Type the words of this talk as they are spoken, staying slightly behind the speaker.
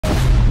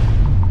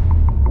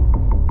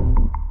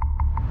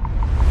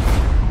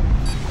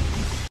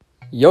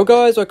Yo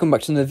guys, welcome back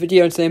to another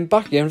video, and today I'm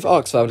back again with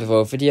Ark Survival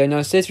Evolved video.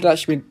 Now today's video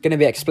actually going to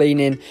be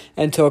explaining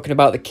and talking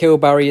about the kill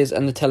barriers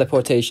and the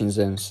teleportation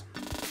zones.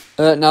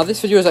 Now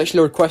this video was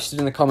actually requested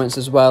in the comments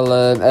as well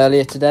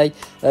earlier today,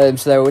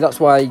 so that's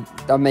why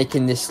I'm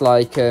making this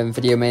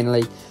video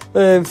mainly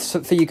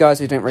for you guys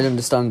who don't really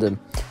understand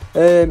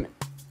them.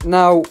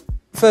 Now,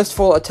 first of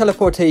all, a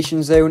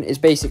teleportation zone is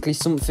basically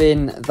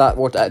something that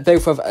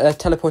both of a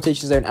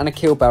teleportation zone and a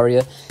kill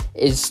barrier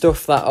is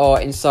stuff that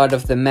are inside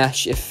of the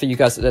mesh, if for you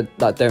guys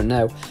that don't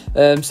know.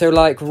 So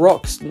like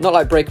rocks, not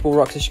like breakable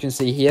rocks as you can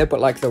see here,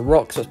 but like the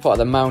rocks that's part of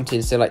the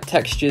mountains, so like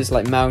textures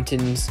like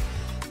mountains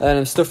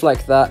and stuff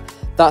like that.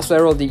 That's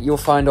where you'll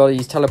find all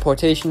these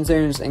teleportation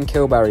zones and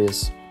kill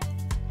barriers.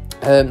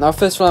 Now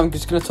first of all, I'm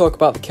just going to talk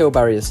about the kill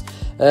barriers.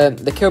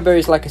 The kill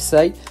barriers, like I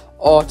say,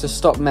 or to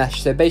stop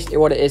mesh. So basically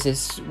what it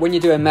is when you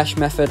do a mesh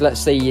method, let's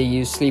say you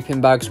use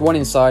sleeping bags, one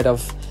inside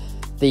of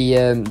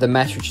the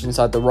mesh, which is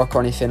inside the rock or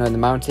anything on the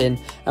mountain,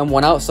 and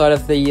one outside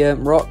of the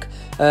rock.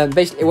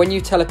 Basically when you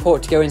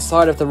teleport to go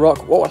inside of the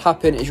rock, what will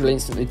happen is you'll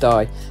instantly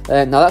die.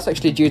 Now that's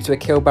actually due to a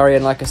kill barrier,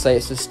 and like I say,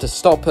 it's just to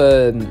stop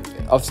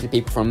obviously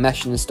people from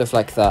meshing and stuff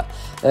like that.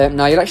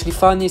 Now you'll actually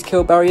find these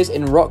kill barriers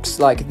in rocks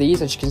like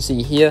these, as you can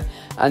see here,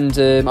 and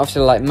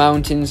obviously like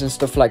mountains and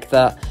stuff like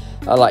that.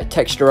 Like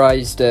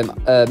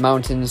texturized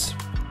mountains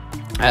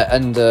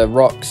and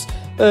rocks,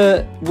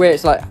 where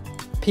it's like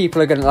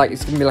people are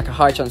it's gonna be like a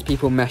high chance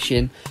people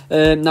meshing.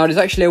 Now there's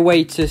actually a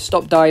way to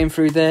stop dying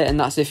through there, and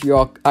that's if you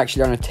are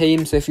actually on a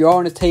team. So if you are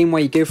on a team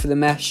where you go for the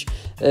mesh,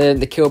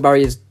 the kill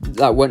barriers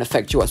that won't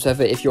affect you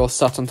whatsoever if you're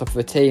sat on top of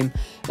a team.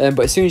 But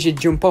as soon as you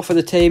jump off of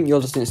the team,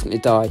 you'll just instantly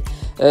die.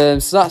 So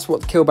that's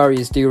what the kill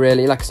barriers do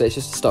really. Like I say, it's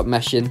just to stop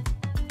meshing.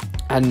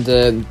 And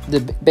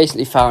they're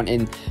basically found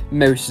in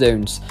most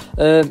zones.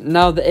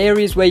 Now the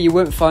areas where you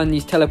won't find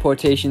these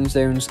teleportation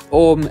zones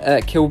or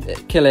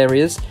kill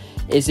areas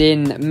is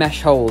in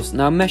mesh holes.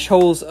 Now mesh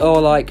holes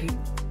are like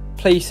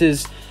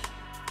places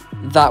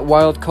that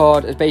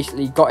wildcard has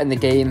basically got in the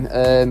game,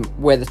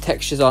 where the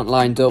textures aren't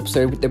lined up,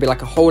 so there'll be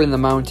like a hole in the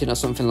mountain or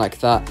something like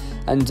that,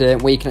 and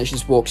where you can actually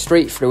just walk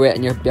straight through it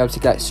and you'll be able to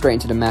get straight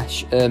into the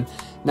mesh.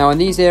 Now in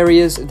these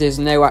areas, there's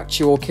no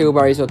actual kill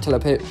barriers or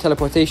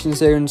teleportation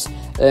zones.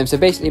 So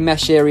basically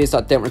mesh areas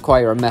that don't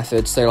require a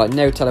method. So like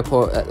no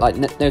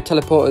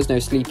teleporters, no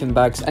sleeping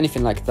bags,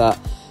 anything like that.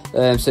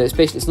 So it's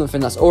basically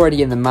something that's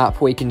already in the map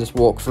where you can just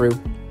walk through,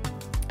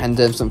 and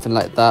something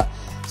like that.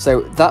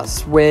 So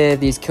that's where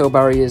these kill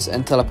barriers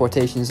and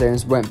teleportation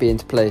zones won't be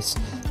into place.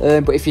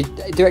 But if you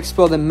do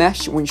explore the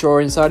mesh, once you're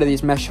inside of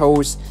these mesh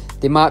holes,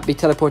 there might be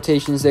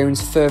teleportation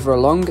zones further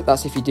along.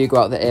 That's if you do go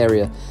out the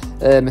area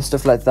and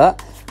stuff like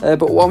that.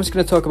 But what I'm just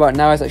going to talk about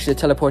now is actually the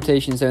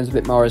teleportation zones a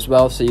bit more as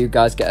well, so you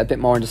guys get a bit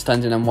more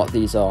understanding on what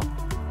these are.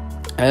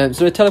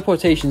 So the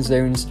teleportation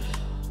zones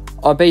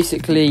are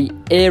basically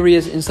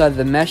areas inside of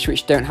the mesh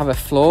which don't have a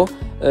floor.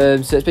 So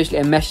it's basically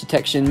a mesh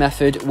detection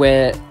method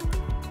where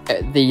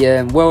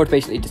the world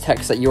basically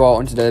detects that you are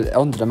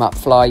under the map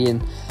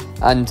flying,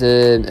 and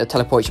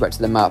teleports you back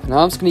to the map. Now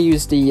I'm just going to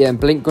use the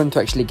blink gun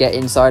to actually get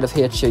inside of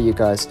here to show you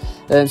guys.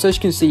 So as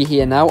you can see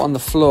here now on the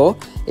floor,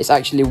 it's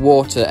actually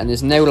water, and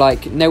there's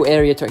no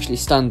area to actually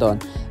stand on.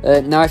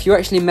 Now if you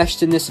actually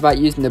meshed in this without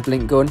using the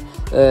blink gun,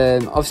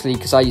 obviously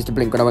because I used the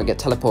blink gun I won't get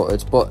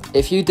teleported, but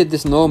if you did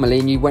this normally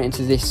and you went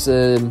into this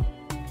zone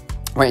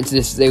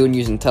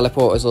using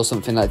teleporters or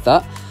something like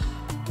that,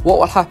 what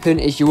will happen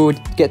is you would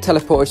get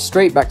teleported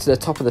straight back to the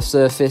top of the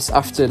surface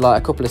after like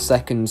a couple of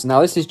seconds.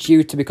 Now this is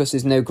due to because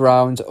there's no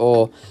ground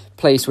or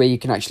place where you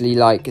can actually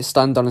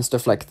stand on and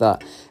stuff like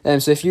that.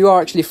 So if you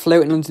are actually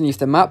floating underneath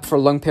the map for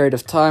a long period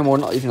of time, or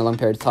not even a long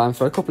period of time,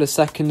 for a couple of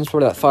seconds,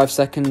 probably like 5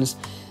 seconds,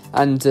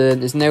 and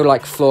there's no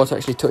floor to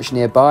actually touch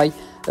nearby,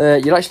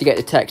 you'll actually get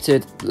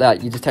detected,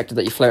 you detected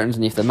that you're floating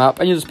underneath the map,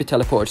 and you'll just be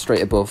teleported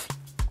straight above.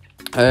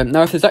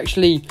 Now if there's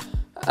actually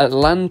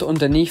land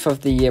underneath of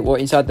the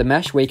inside the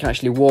mesh where you can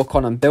actually walk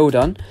on and build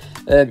on,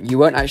 you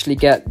won't actually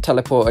get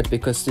teleported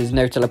because there's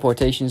no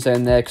teleportation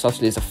zone there, because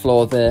obviously there's a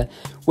floor there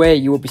where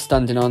you will be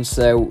standing on,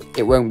 so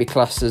it won't be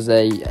classed as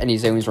any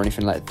zones or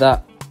anything like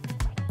that.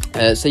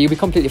 So you'll be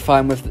completely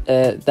fine with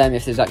them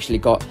if there's actually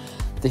got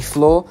the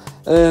floor.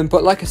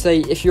 But like I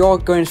say, if you are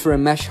going for a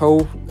mesh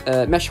hole,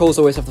 mesh holes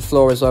always have the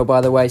floor as well, by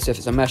the way, so if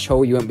it's a mesh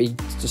hole you won't be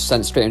just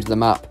sent straight into the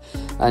map,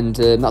 and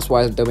that's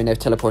why there'll be no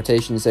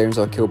teleportation zones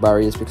or kill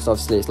barriers, because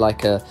obviously it's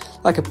like a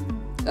I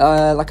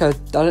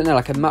don't know,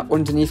 like a map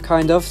underneath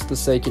kind of,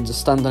 so you can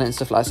just stand on it and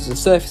stuff like that. So there's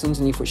a surface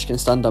underneath which you can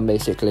stand on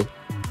basically,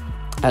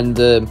 and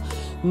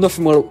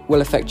nothing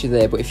will affect you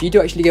there. But if you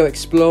do actually go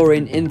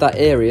exploring in that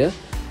area,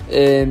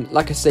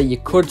 like I say, you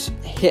could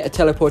hit a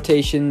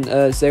teleportation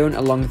zone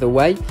along the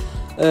way.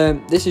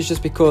 This is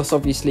just because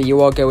obviously you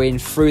are going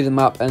through the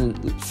map, and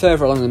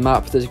further along the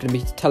map there's going to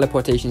be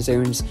teleportation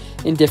zones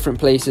in different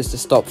places to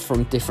stop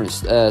from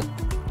different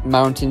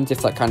mountains,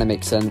 if that kind of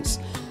makes sense.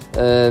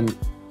 Yeah,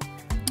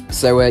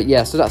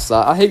 so that's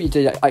that. I hope you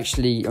did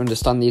actually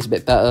understand these a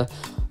bit better.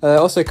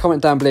 Also,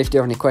 comment down below if you do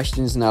have any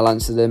questions and I'll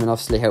answer them and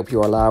obviously help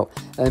you all out.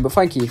 But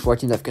thank you for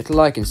watching. Don't forget to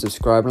like and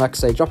subscribe. And like I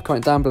say, drop a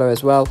comment down below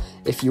as well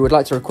if you would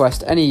like to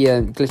request any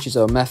glitches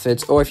or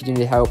methods, or if you do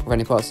need help with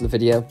any parts of the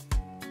video.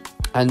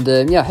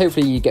 And yeah,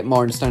 hopefully you get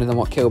more understanding on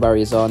what kill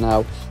barriers are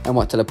now and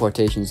what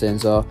teleportation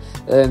zones are.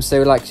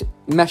 So like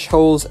mesh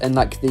holes and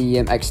like the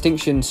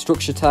extinction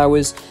structure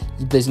towers,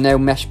 there's no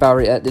mesh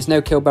barrier, there's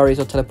no kill barriers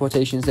or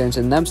teleportation zones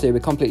in them, so we're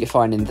completely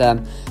fine in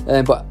them.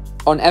 But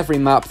on every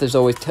map there's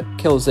always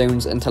kill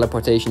zones and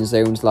teleportation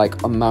zones,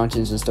 like on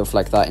mountains and stuff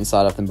like that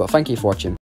inside of them. But thank you for watching.